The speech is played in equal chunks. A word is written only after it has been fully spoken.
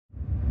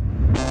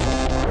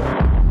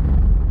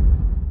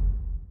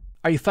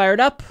Are you fired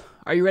up?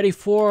 Are you ready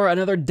for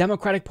another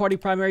Democratic Party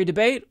primary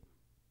debate?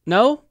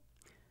 No?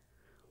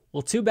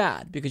 Well, too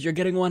bad, because you're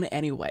getting one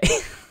anyway.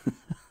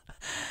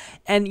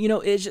 And,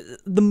 it's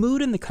the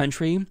mood in the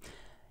country,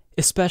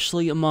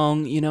 especially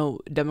among,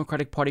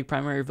 Democratic Party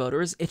primary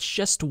voters, it's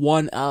just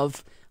one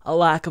of a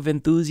lack of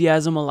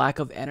enthusiasm, a lack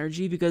of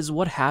energy, because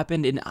what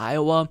happened in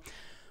Iowa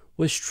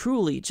was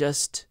truly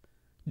just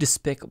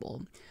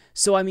despicable.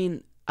 So,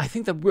 I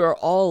think that we're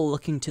all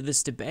looking to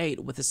this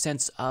debate with a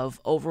sense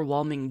of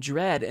overwhelming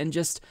dread and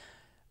just,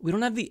 we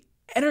don't have the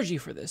energy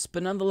for this,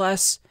 but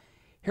nonetheless,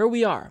 here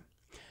we are.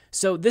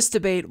 So this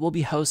debate will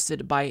be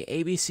hosted by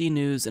ABC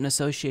News in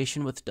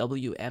association with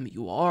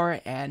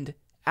WMUR and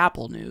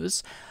Apple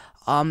News.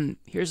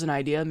 Here's an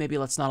idea. Maybe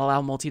let's not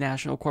allow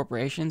multinational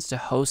corporations to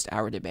host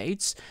our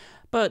debates.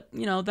 But,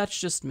 that's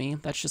just me.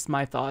 That's just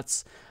my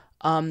thoughts.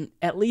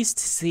 At least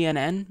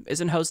CNN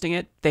isn't hosting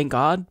it, thank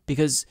God,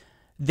 because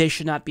they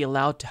should not be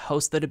allowed to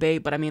host the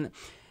debate. But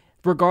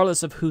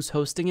regardless of who's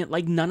hosting it,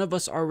 none of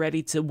us are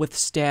ready to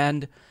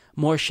withstand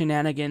more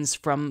shenanigans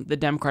from the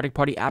Democratic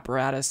Party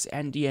apparatus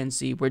and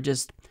DNC.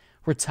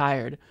 We're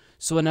tired.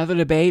 So another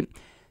debate,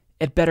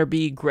 it better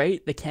be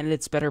great. The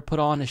candidates better put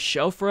on a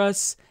show for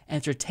us,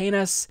 entertain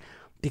us,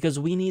 because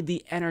we need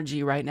the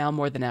energy right now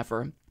more than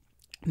ever.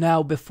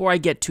 Now, before I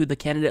get to the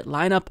candidate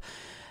lineup,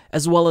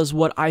 as well as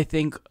what I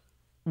think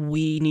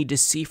we need to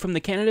see from the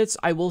candidates,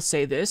 I will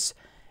say this.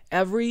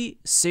 Every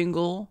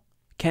single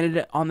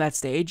candidate on that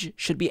stage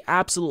should be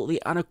absolutely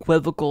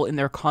unequivocal in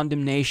their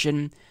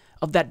condemnation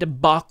of that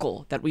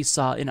debacle that we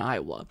saw in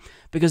Iowa,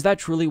 because that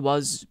truly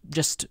was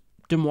just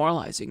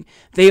demoralizing.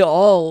 They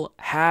all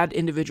had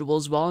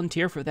individuals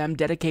volunteer for them,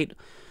 dedicate,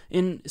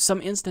 in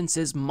some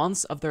instances,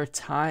 months of their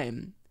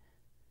time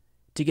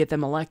to get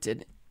them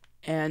elected.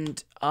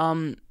 And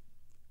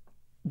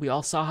we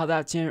all saw how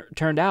that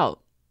turned out.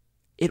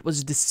 It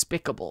was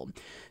despicable.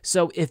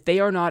 So if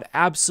they are not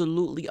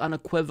absolutely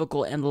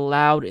unequivocal and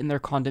loud in their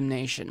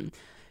condemnation,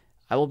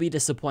 I will be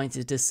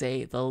disappointed, to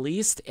say the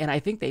least, and I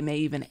think they may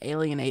even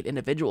alienate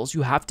individuals.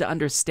 You have to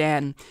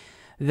understand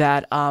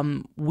that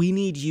we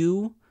need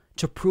you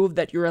to prove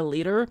that you're a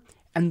leader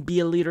and be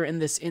a leader in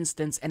this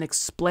instance and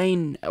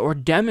explain, or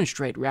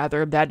demonstrate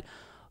rather, that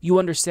you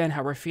understand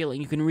how we're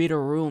feeling. You can read a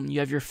room. You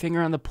have your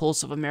finger on the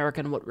pulse of America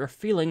and what we're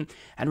feeling,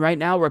 and right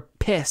now we're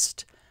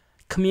pissed.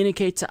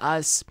 Communicate to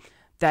us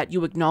that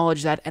you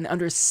acknowledge that and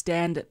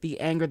understand the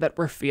anger that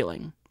we're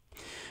feeling.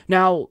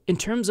 Now, in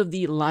terms of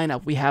the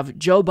lineup, we have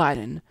Joe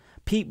Biden,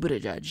 Pete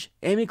Buttigieg,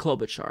 Amy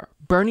Klobuchar,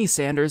 Bernie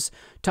Sanders,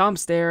 Tom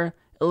Steyer,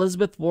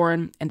 Elizabeth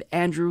Warren, and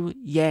Andrew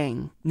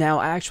Yang. Now,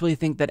 I actually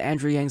think that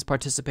Andrew Yang's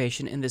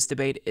participation in this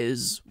debate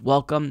is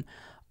welcome.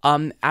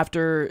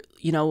 After,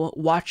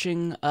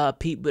 watching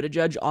Pete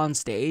Buttigieg on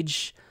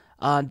stage,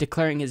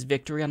 declaring his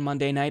victory on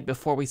Monday night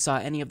before we saw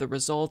any of the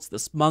results, the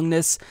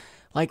smugness,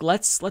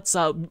 let's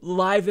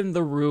liven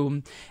the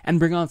room and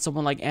bring on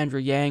someone like Andrew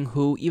Yang,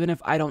 who, even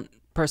if I don't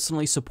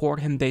personally support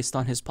him based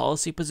on his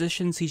policy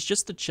positions, he's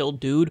just a chill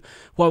dude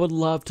who I would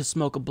love to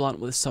smoke a blunt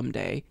with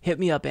someday. Hit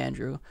me up,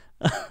 Andrew.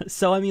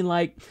 So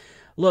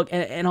look,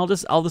 and I'll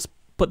just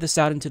put this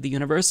out into the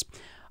universe.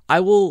 I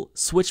will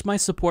switch my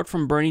support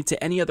from Bernie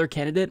to any other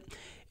candidate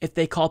if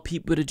they call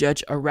Pete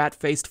Buttigieg a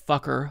rat-faced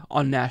fucker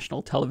on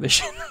national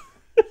television.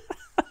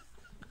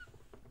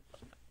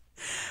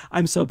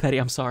 I'm so petty.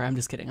 I'm sorry. I'm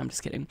just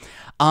kidding.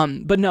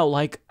 But no,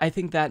 I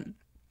think that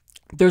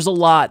there's a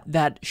lot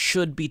that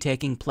should be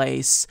taking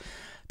place,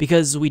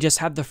 because we just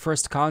had the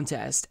first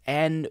contest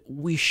and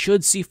we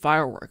should see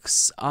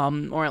fireworks,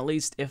 or at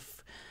least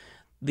if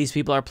these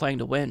people are playing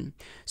to win.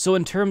 So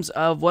in terms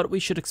of what we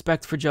should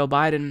expect for Joe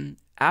Biden,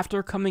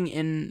 after coming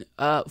in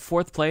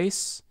fourth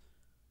place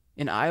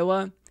in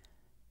Iowa,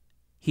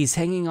 he's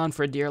hanging on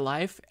for dear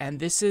life, and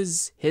this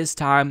is his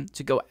time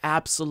to go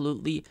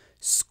absolutely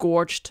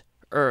scorched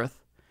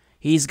earth.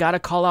 He's got to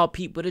call out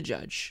Pete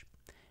Buttigieg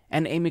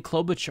and Amy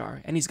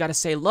Klobuchar, and he's got to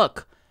say,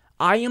 look,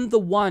 I am the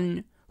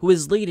one who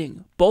is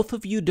leading. Both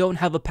of you don't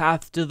have a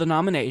path to the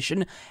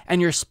nomination,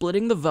 and you're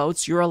splitting the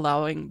votes. You're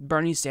allowing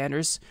Bernie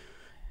Sanders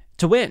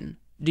to win.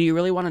 Do you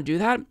really want to do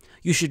that?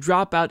 You should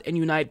drop out and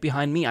unite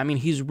behind me.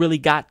 He's really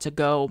got to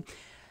go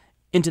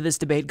into this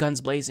debate guns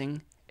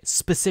blazing,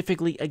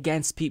 specifically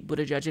against Pete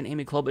Buttigieg and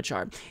Amy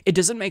Klobuchar. It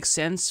doesn't make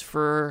sense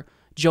for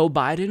Joe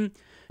Biden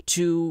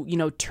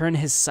to, turn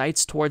his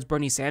sights towards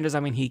Bernie Sanders.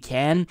 He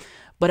can,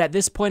 but at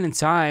this point in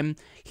time,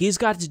 he's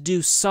got to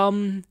do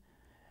some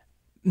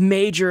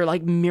major,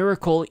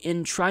 miracle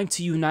in trying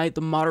to unite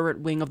the moderate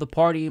wing of the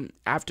party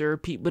after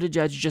Pete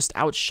Buttigieg just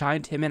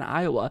outshined him in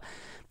Iowa.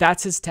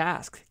 That's his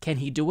task. Can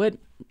he do it?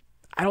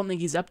 I don't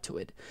think he's up to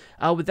it.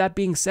 With that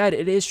being said,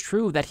 it is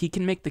true that he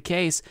can make the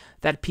case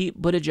that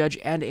Pete Buttigieg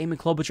and Amy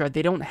Klobuchar,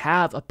 they don't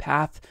have a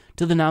path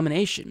to the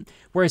nomination,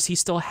 whereas he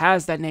still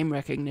has that name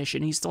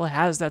recognition. He still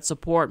has that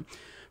support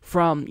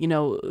from,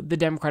 the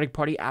Democratic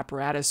Party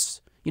apparatus,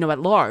 at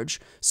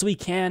large. So he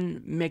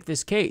can make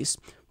this case.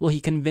 Will he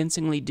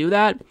convincingly do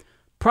that?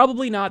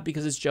 Probably not,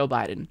 because it's Joe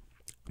Biden.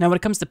 Now, when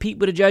it comes to Pete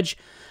Buttigieg,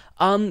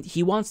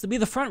 he wants to be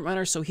the front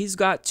runner, so he's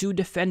got to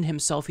defend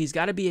himself. He's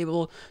got to be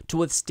able to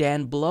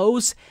withstand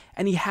blows,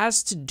 and he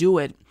has to do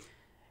it,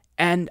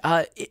 and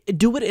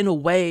do it in a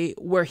way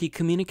where he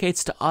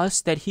communicates to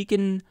us that he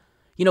can,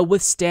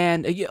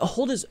 withstand,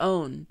 hold his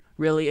own,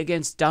 really,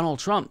 against Donald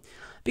Trump.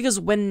 Because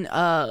when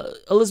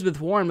Elizabeth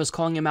Warren was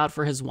calling him out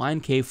for his wine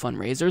cave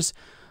fundraisers,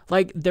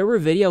 like, there were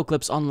video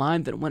clips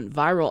online that went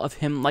viral of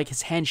him, like,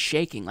 his hand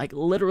shaking, like,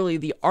 literally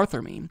the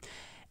Arthur meme.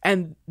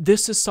 And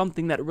this is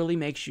something that really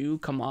makes you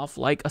come off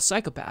like a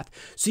psychopath.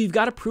 So you've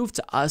got to prove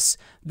to us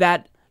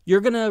that you're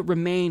going to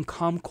remain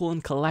calm, cool,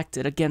 and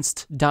collected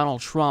against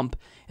Donald Trump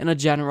in a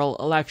general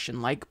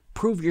election. Like,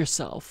 prove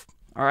yourself,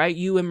 all right?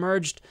 You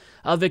emerged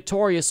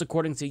victorious,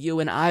 according to you,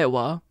 in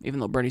Iowa, even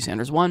though Bernie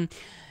Sanders won.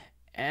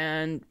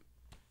 And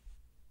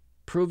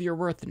prove your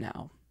worth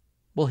now.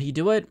 Will he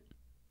do it?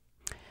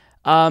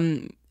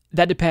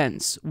 That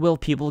depends. Will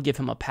people give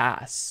him a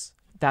pass?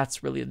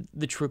 That's really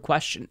the true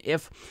question.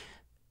 If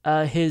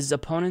his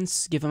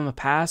opponents give him a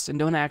pass and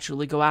don't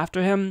actually go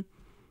after him,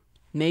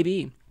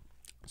 maybe.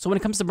 So when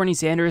it comes to Bernie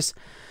Sanders,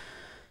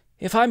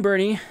 if I'm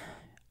Bernie,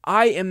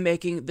 I am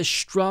making the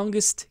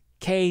strongest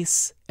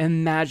case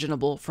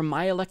imaginable for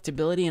my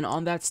electability, and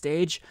on that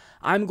stage,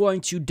 I'm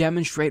going to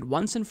demonstrate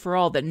once and for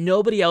all that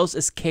nobody else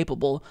is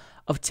capable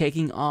of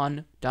taking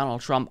on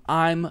Donald Trump.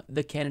 I'm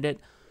the candidate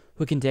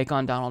who can take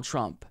on Donald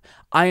Trump.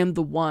 I am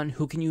the one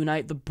who can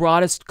unite the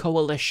broadest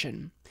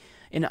coalition.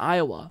 In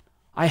Iowa,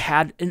 I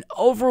had an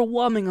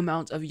overwhelming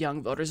amount of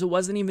young voters. It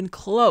wasn't even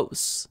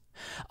close.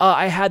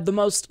 I had the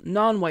most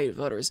non-white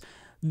voters.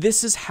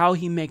 This is how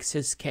he makes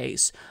his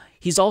case.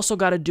 He's also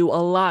got to do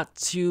a lot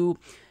to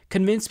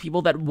convince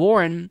people that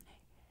Warren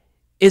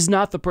is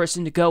not the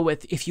person to go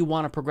with if you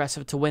want a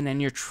progressive to win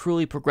and you're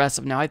truly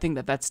progressive. Now, I think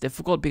that that's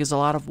difficult because a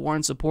lot of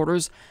Warren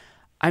supporters,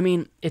 I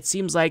mean, it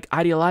seems like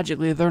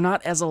ideologically they're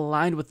not as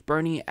aligned with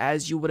Bernie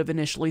as you would have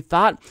initially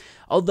thought.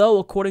 Although,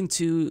 according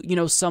to,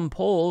 some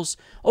polls,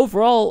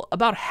 overall,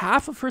 about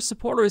half of her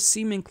supporters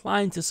seem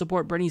inclined to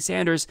support Bernie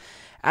Sanders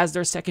as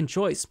their second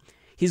choice.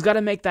 He's got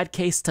to make that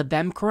case to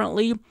them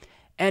currently,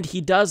 and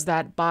he does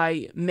that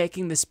by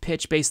making this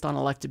pitch based on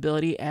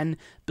electability and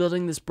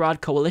building this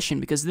broad coalition,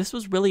 because this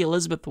was really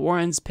Elizabeth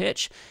Warren's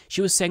pitch.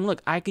 She was saying,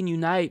 look, I can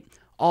unite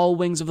all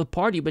wings of the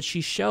party, but she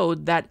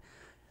showed that,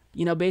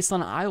 based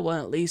on Iowa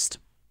at least,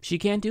 she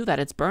can't do that.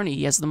 It's Bernie.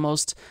 He has the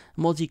most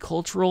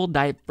multicultural,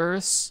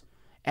 diverse,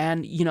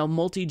 and,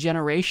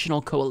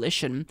 multi-generational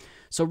coalition.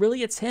 So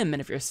really it's him.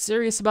 And if you're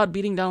serious about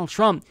beating Donald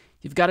Trump,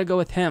 you've got to go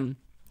with him.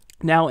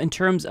 Now, in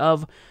terms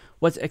of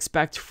what to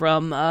expect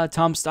from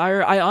Tom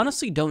Steyer, I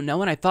honestly don't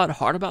know, and I thought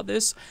hard about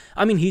this.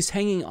 I mean, he's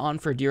hanging on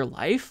for dear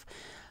life.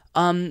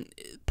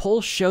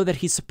 Polls show that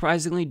he's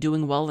surprisingly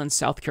doing well in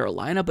South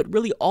Carolina, but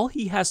really all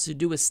he has to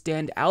do is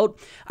stand out.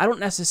 I don't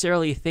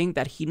necessarily think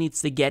that he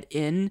needs to get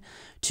in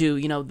to,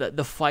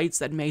 the fights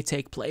that may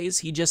take place.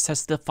 He just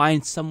has to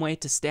find some way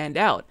to stand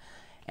out.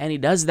 And he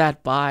does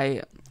that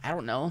by, I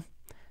don't know,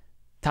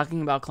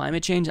 talking about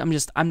climate change.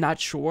 I'm not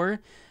sure.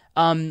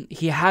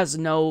 He has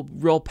no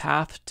real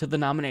path to the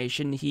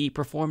nomination. He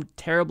performed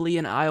terribly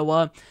in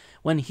Iowa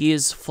when he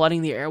is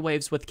flooding the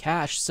airwaves with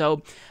cash.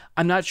 So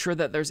I'm not sure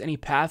that there's any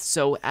path.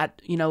 So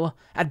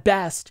at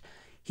best,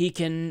 he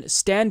can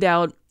stand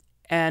out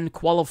and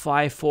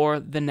qualify for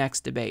the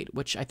next debate,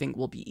 which I think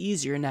will be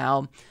easier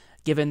now,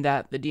 given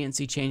that the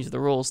DNC changed the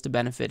rules to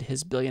benefit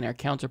his billionaire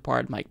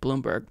counterpart, Mike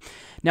Bloomberg.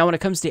 Now, when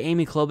it comes to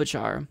Amy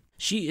Klobuchar,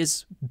 she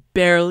is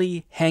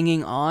barely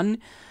hanging on,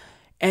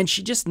 and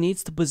she just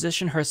needs to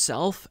position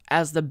herself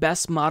as the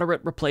best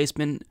moderate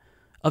replacement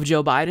of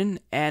Joe Biden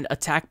and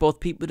attack both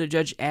Pete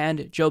Buttigieg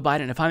and Joe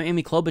Biden. If I'm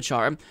Amy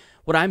Klobuchar,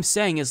 what I'm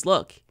saying is,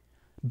 look,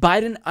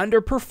 Biden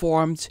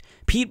underperformed.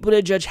 Pete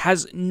Buttigieg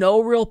has no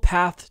real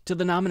path to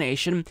the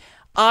nomination.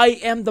 I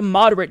am the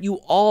moderate you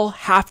all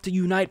have to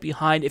unite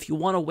behind if you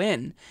want to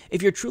win.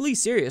 If you're truly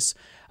serious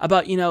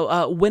about,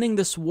 winning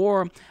this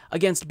war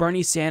against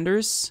Bernie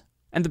Sanders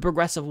and the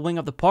progressive wing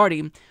of the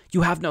party,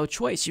 you have no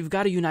choice. You've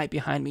got to unite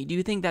behind me. Do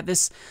you think that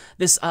this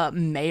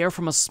mayor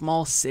from a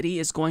small city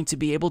is going to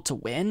be able to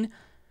win?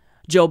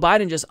 Joe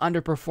Biden just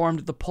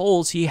underperformed the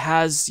polls. He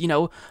has,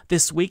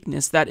 this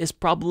weakness that is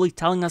probably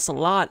telling us a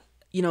lot,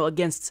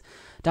 against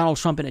Donald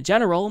Trump in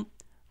general.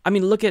 I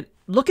mean, look at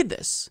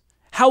this.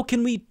 How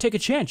can we take a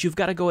chance? You've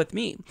got to go with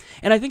me.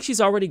 And I think she's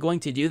already going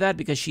to do that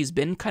because she's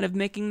been kind of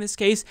making this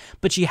case,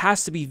 but she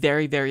has to be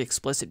very, very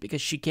explicit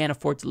because she can't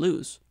afford to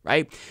lose,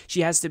 right?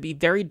 She has to be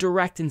very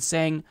direct in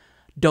saying,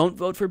 don't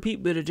vote for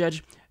Pete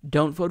Buttigieg,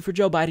 don't vote for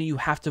Joe Biden, you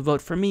have to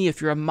vote for me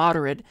if you're a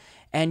moderate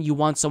and you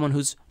want someone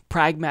who's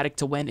pragmatic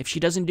to win. If she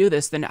doesn't do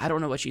this, then I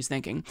don't know what she's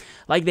thinking.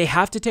 Like, they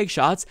have to take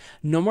shots.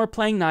 No more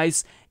playing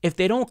nice. If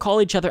they don't call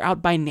each other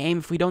out by name,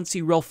 if we don't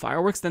see real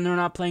fireworks, then they're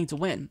not playing to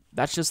win.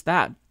 That's just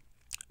that.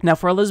 Now,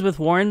 for Elizabeth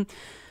Warren,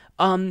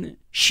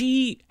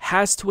 she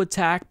has to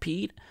attack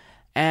Pete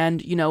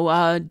and,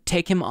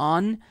 take him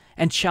on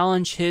and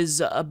challenge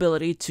his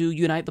ability to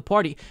unite the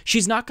party.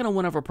 She's not going to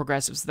win over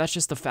progressives. That's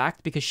just a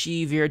fact, because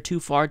she veered too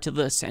far to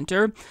the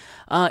center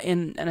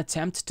in an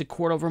attempt to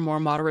court over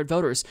more moderate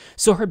voters.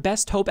 So her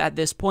best hope at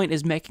this point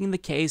is making the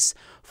case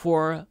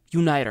for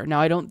uniter. Now,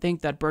 I don't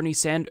think that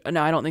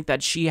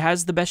she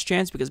has the best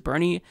chance, because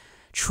Bernie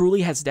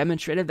truly has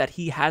demonstrated that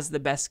he has the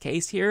best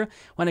case here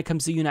when it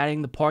comes to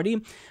uniting the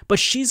party, but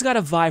she's got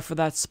to vie for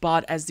that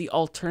spot as the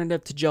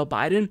alternative to Joe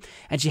Biden,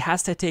 and she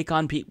has to take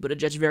on Pete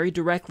Buttigieg very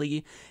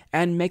directly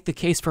and make the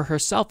case for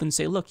herself and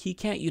say, look, he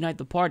can't unite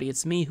the party.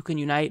 It's me who can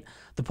unite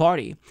the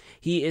party.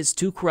 He is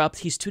too corrupt.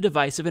 He's too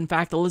divisive. In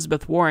fact,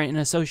 Elizabeth Warren, in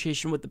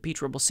association with the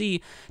PCCC,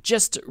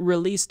 just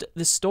released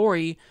this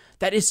story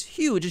that is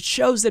huge. It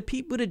shows that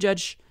Pete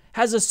Buttigieg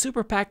has a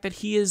super PAC that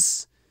he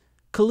is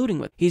colluding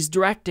with. He's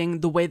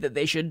directing the way that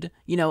they should,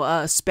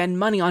 spend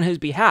money on his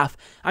behalf.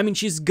 I mean,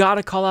 she's got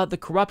to call out the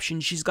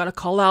corruption. She's got to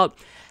call out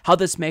how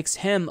this makes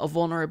him a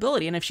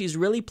vulnerability. And if she's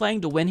really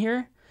playing to win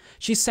here,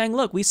 she's saying,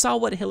 look, we saw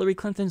what Hillary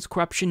Clinton's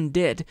corruption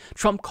did.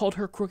 Trump called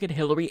her crooked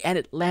Hillary, and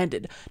it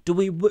landed. Do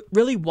we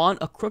really want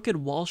a crooked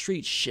Wall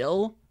Street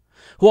shill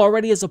who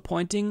already is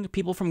appointing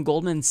people from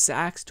Goldman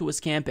Sachs to his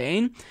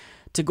campaign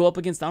to go up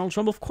against Donald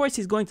Trump? Of course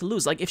he's going to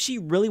lose. Like, if she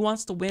really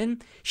wants to win,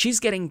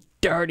 she's getting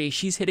dirty.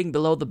 She's hitting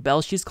below the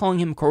belt. She's calling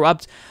him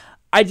corrupt.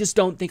 I just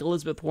don't think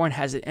Elizabeth Warren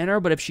has it in her,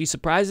 but if she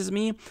surprises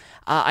me,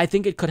 I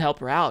think it could help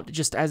her out,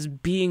 just as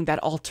being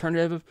that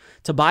alternative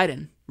to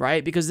Biden,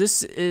 right? Because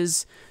this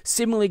is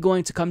seemingly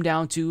going to come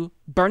down to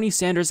Bernie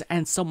Sanders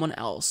and someone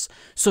else.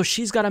 So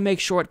she's got to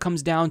make sure it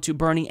comes down to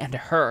Bernie and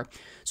her.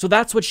 So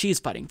that's what she's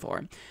fighting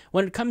for.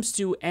 When it comes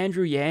to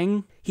Andrew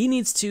Yang, he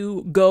needs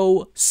to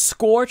go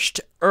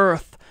scorched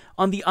earth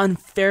on the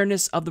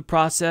unfairness of the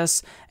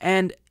process.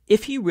 And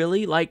if he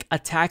really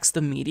attacks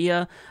the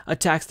media,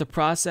 attacks the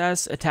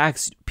process,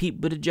 attacks Pete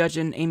Buttigieg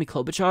and Amy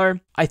Klobuchar,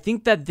 I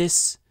think that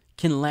this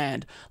can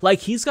land.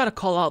 He's got to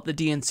call out the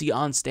DNC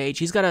on stage.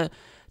 He's got to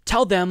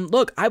tell them,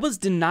 look, I was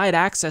denied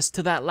access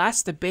to that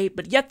last debate,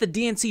 but yet the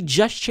DNC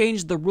just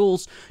changed the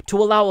rules to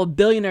allow a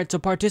billionaire to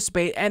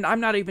participate, and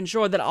I'm not even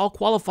sure that I'll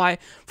qualify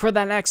for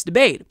that next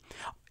debate.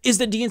 Is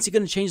the DNC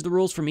going to change the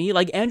rules for me?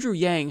 Andrew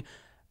Yang,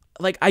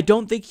 I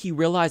don't think he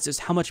realizes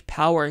how much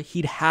power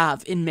he'd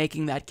have in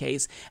making that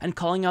case and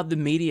calling out the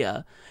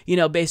media,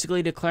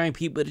 basically declaring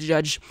Pete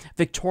Buttigieg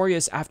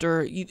victorious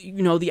after,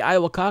 the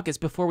Iowa caucus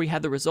before we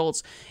had the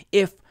results.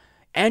 If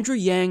Andrew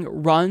Yang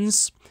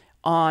runs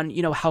on,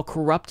 how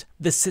corrupt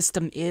the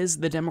system is,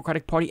 the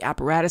Democratic Party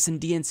apparatus and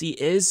DNC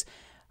is,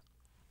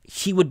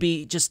 he would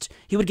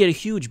get a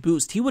huge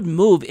boost. He would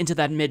move into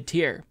that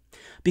mid-tier,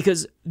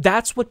 because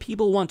that's what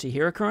people want to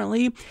hear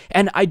currently.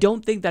 And I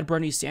don't think that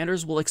Bernie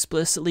Sanders will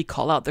explicitly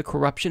call out the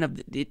corruption of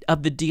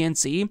the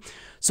DNC.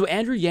 So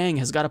Andrew Yang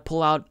has got to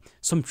pull out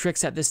some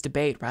tricks at this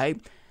debate,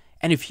 right?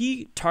 And if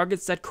he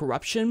targets that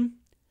corruption,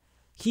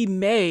 he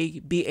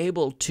may be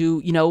able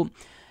to,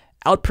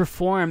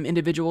 outperform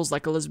individuals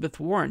like Elizabeth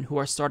Warren, who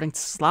are starting to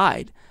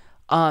slide.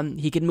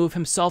 He can move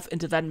himself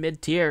into that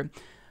mid-tier,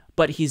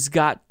 but he's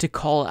got to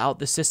call out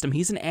the system.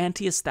 He's an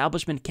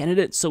anti-establishment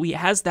candidate, so he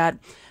has that,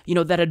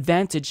 that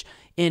advantage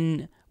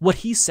in what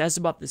he says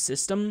about the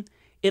system.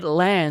 It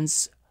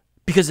lands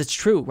because it's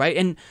true, right?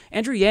 And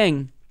Andrew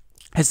Yang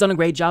has done a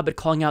great job at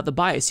calling out the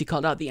bias. He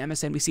called out the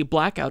MSNBC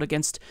blackout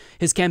against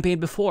his campaign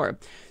before.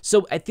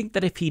 So I think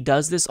that if he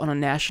does this on a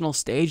national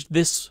stage,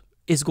 this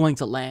is going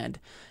to land,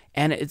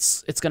 and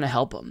it's going to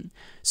help him.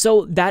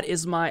 So that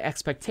is my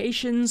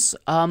expectations,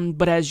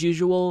 but as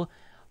usual,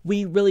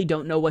 we really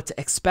don't know what to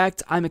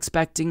expect. I'm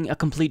expecting a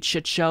complete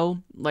shit show,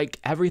 like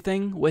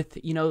everything with,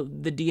 the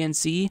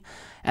DNC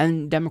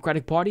and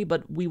Democratic Party,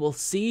 but we will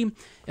see.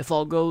 If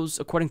all goes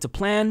according to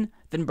plan,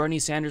 then Bernie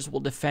Sanders will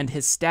defend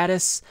his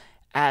status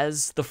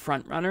as the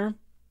front runner.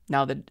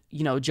 Now that,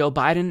 Joe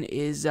Biden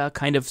is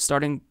kind of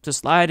starting to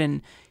slide,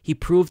 and he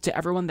proved to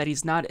everyone that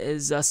he's not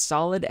as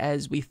solid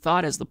as we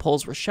thought, as the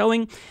polls were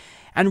showing.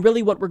 And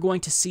really what we're going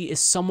to see is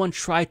someone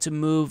try to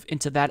move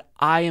into that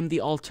I am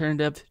the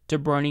alternative to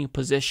Bernie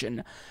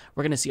position.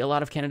 We're going to see a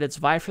lot of candidates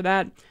vie for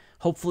that.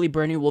 Hopefully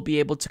Bernie will be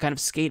able to kind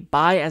of skate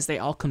by as they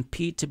all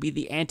compete to be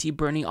the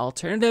anti-Bernie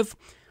alternative,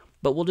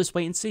 but we'll just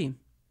wait and see.